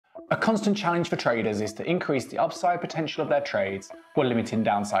A constant challenge for traders is to increase the upside potential of their trades while limiting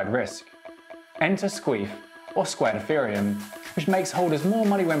downside risk. Enter Squeeth, or Squared Ethereum, which makes holders more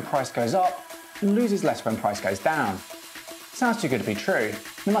money when price goes up and loses less when price goes down. Sounds too good to be true.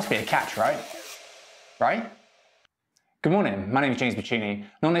 There must be a catch, right? Right? Good morning, my name is James Bacchini,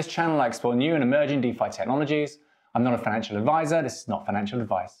 and on this channel I explore new and emerging DeFi technologies. I'm not a financial advisor, this is not financial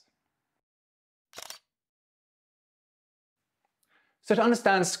advice. So to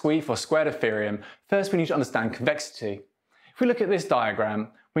understand Squeeth or Squared Ethereum, first we need to understand convexity. If we look at this diagram,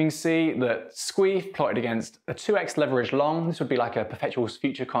 we can see that Squeeth plotted against a 2x leverage long, this would be like a perpetual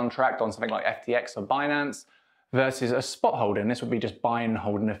future contract on something like FTX or Binance, versus a spot holding, this would be just buying and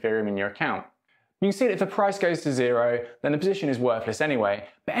holding Ethereum in your account. You can see that if the price goes to zero, then the position is worthless anyway,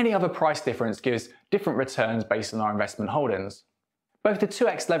 but any other price difference gives different returns based on our investment holdings. Both the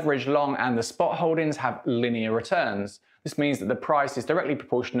 2x leverage long and the spot holdings have linear returns. This means that the price is directly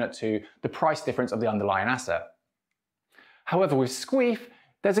proportionate to the price difference of the underlying asset. However, with Squeeth,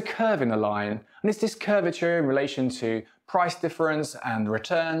 there's a curve in the line, and it's this curvature in relation to price difference and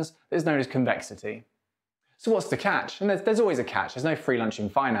returns that is known as convexity. So what's the catch? And there's always a catch, there's no free lunch in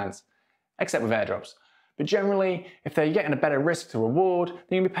finance, except with airdrops. But generally, if they're getting a better risk to reward,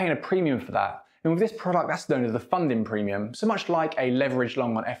 then you'll be paying a premium for that. And with this product, that's known as the funding premium. So much like a leverage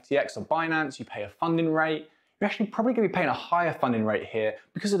long on FTX or Binance, you pay a funding rate, you're actually probably going to be paying a higher funding rate here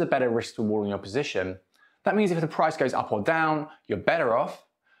because of the better risk to reward in your position. That means if the price goes up or down, you're better off.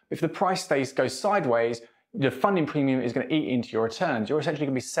 If the price goes sideways, the funding premium is going to eat into your returns. You're essentially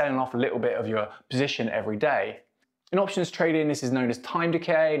going to be selling off a little bit of your position every day. In options trading, this is known as time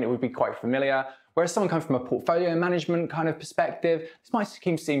decay, and it would be quite familiar. Whereas someone coming from a portfolio management kind of perspective, this might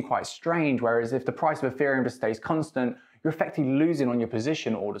seem quite strange, whereas if the price of Ethereum just stays constant, you're effectively losing on your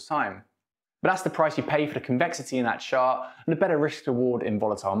position all the time. But that's the price you pay for the convexity in that chart and the better risk reward in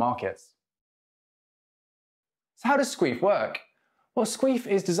volatile markets. So how does Squeeth work? Well, Squeeth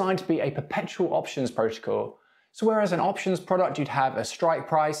is designed to be a perpetual options protocol. So whereas an options product, you'd have a strike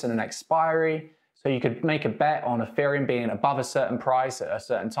price and an expiry, so you could make a bet on Ethereum being above a certain price at a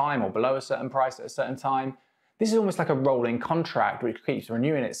certain time or below a certain price at a certain time. This is almost like a rolling contract which keeps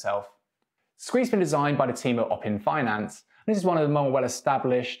renewing itself. Squeeth's been designed by the team at Opyn Finance. This is one of the more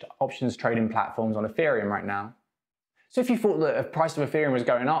well-established options trading platforms on Ethereum right now. So if you thought that the price of Ethereum was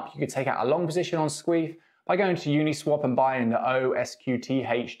going up, you could take out a long position on Squeeth by going to Uniswap and buying the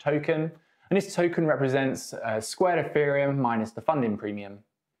OSQTH token. And this token represents Squared Ethereum minus the funding premium.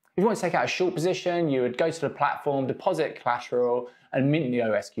 If you want to take out a short position, you would go to the platform, deposit collateral, and mint the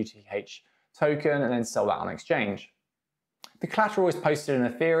OSQTH token, and then sell that on exchange. The collateral is posted in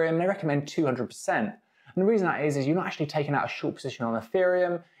Ethereum, and they recommend 200%. And the reason that is you're not actually taking out a short position on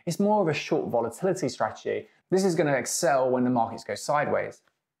Ethereum, it's more of a short volatility strategy. This is going to excel when the markets go sideways.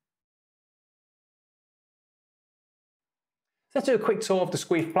 So let's do a quick tour of the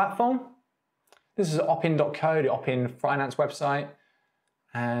Squeeth platform. This is opyn.co, the Opyn Finance website.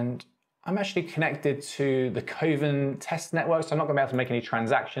 And I'm actually connected to the Coven test network, so I'm not going to be able to make any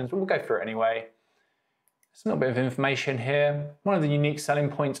transactions, but we'll go through it anyway. There's a little bit of information here. One of the unique selling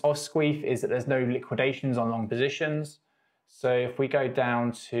points of Squeeth is that there's no liquidations on long positions. So if we go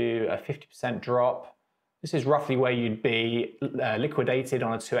down to a 50% drop, this is roughly where you'd be liquidated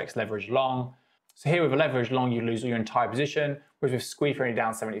on a 2x leverage long. So here with a leverage long, you lose your entire position, whereas with Squeeth, you're only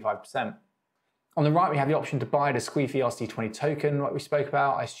down 75%. On the right, we have the option to buy the Squeeth ETH² token, like we spoke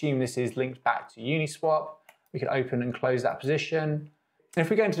about. I assume this is linked back to Uniswap. We can open and close that position. And if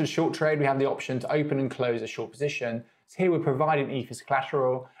we go into the short trade, we have the option to open and close a short position. So here we're providing ETH as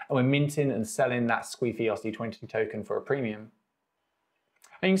collateral, and we're minting and selling that Squeeth ETH² token for a premium.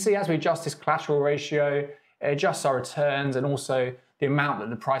 And you can see as we adjust this collateral ratio, it adjusts our returns and also the amount that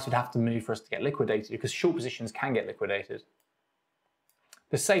the price would have to move for us to get liquidated, because short positions can get liquidated.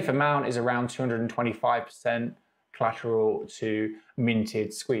 The safe amount is around 225% collateral to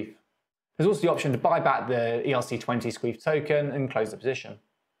minted Squeeth. There's also the option to buy back the ERC20 Squeeth token and close the position.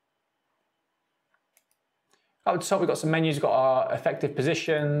 Up the top, we've got some menus, we've got our effective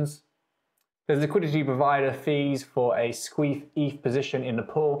positions. There's liquidity provider fees for a Squeeth ETH position in the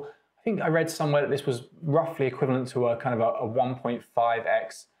pool. I think I read somewhere that this was roughly equivalent to a kind of a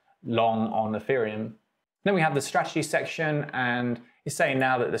 1.5x long on Ethereum. Then we have the strategy section, and it's saying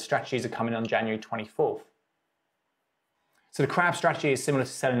now that the strategies are coming on January 24th. So the crab strategy is similar to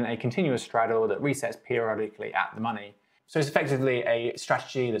selling a continuous straddle that resets periodically at the money. So it's effectively a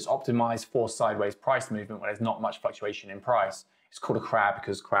strategy that's optimized for sideways price movement where there's not much fluctuation in price. It's called a crab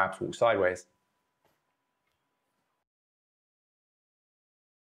because crabs walk sideways.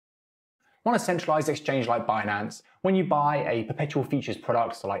 On a centralized exchange like Binance, when you buy a perpetual futures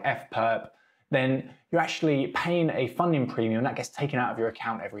product, so like FPERP, then you're actually paying a funding premium that gets taken out of your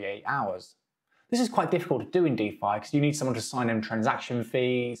account every 8 hours. This is quite difficult to do in DeFi because you need someone to sign in transaction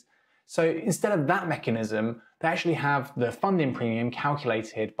fees. So instead of that mechanism, they actually have the funding premium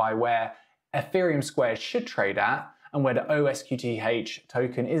calculated by where Ethereum² should trade at and where the OSQTH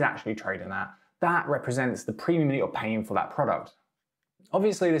token is actually trading at. That represents the premium that you're paying for that product.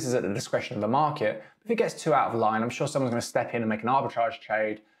 Obviously, this is at the discretion of the market. If it gets too out of line, I'm sure someone's going to step in and make an arbitrage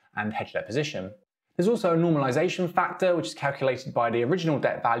trade and hedge their position. There's also a normalization factor, which is calculated by the original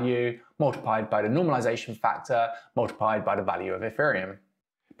debt value multiplied by the normalization factor multiplied by the value of Ethereum.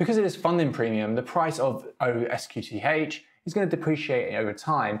 Because it is funding premium, the price of OSQTH is going to depreciate over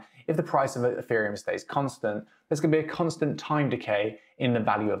time. If the price of Ethereum stays constant, there's going to be a constant time decay in the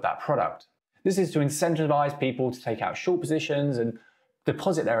value of that product. This is to incentivize people to take out short positions and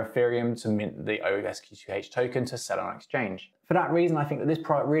deposit their Ethereum to mint the OSQTH token to sell on exchange. For that reason, I think that this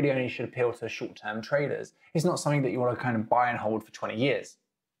product really only should appeal to short-term traders. It's not something that you want to kind of buy and hold for 20 years.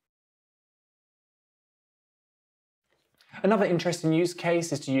 Another interesting use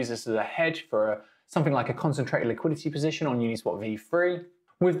case is to use this as a hedge for something like a concentrated liquidity position on Uniswap v3.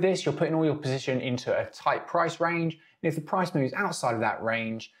 With this, you're putting all your position into a tight price range, and if the price moves outside of that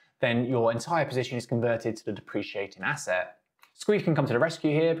range, then your entire position is converted to the depreciating asset. Squeeth can come to the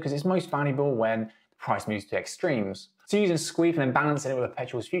rescue here because it's most valuable when the price moves to extremes. So using Squeeth and then balancing it with a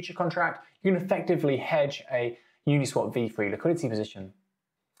perpetual future contract, you can effectively hedge a Uniswap v3 liquidity position.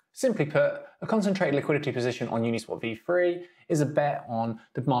 Simply put, a concentrated liquidity position on Uniswap v3 is a bet on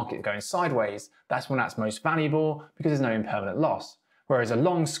the market going sideways. That's when that's most valuable because there's no impermanent loss. Whereas a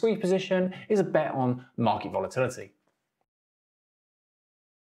long Squeeth position is a bet on market volatility.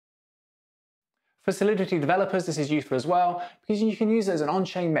 For Solidity developers, this is useful as well because you can use it as an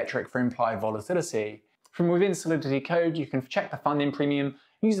on-chain metric for implied volatility. From within Solidity code, you can check the funding premium,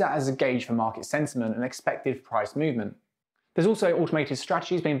 use that as a gauge for market sentiment and expected price movement. There's also automated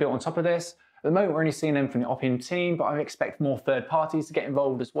strategies being built on top of this. At the moment, we're only seeing them from the Opyn team, but I expect more third parties to get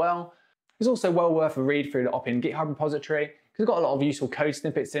involved as well. It's also well worth a read through the Opyn GitHub repository because it's got a lot of useful code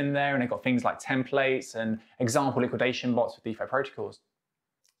snippets in there and they've got things like templates and example liquidation bots for DeFi protocols.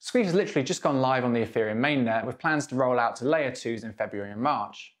 Squeeth has literally just gone live on the Ethereum mainnet with plans to roll out to layer 2s in February and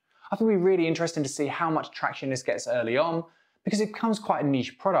March. I think it'll be really interesting to see how much traction this gets early on because it becomes quite a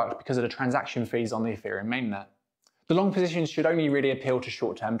niche product because of the transaction fees on the Ethereum mainnet. The long positions should only really appeal to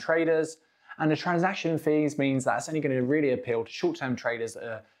short-term traders, and the transaction fees means that's only going to really appeal to short-term traders that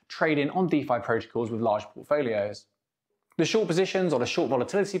are trading on DeFi protocols with large portfolios. The short positions or the short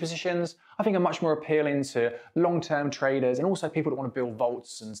volatility positions, I think are much more appealing to long-term traders and also people that want to build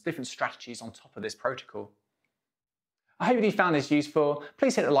vaults and different strategies on top of this protocol. I hope you found this useful.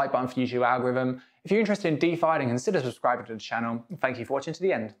 Please hit the like button for the YouTube algorithm. If you're interested in DeFi, then consider subscribing to the channel. Thank you for watching to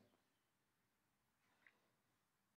the end.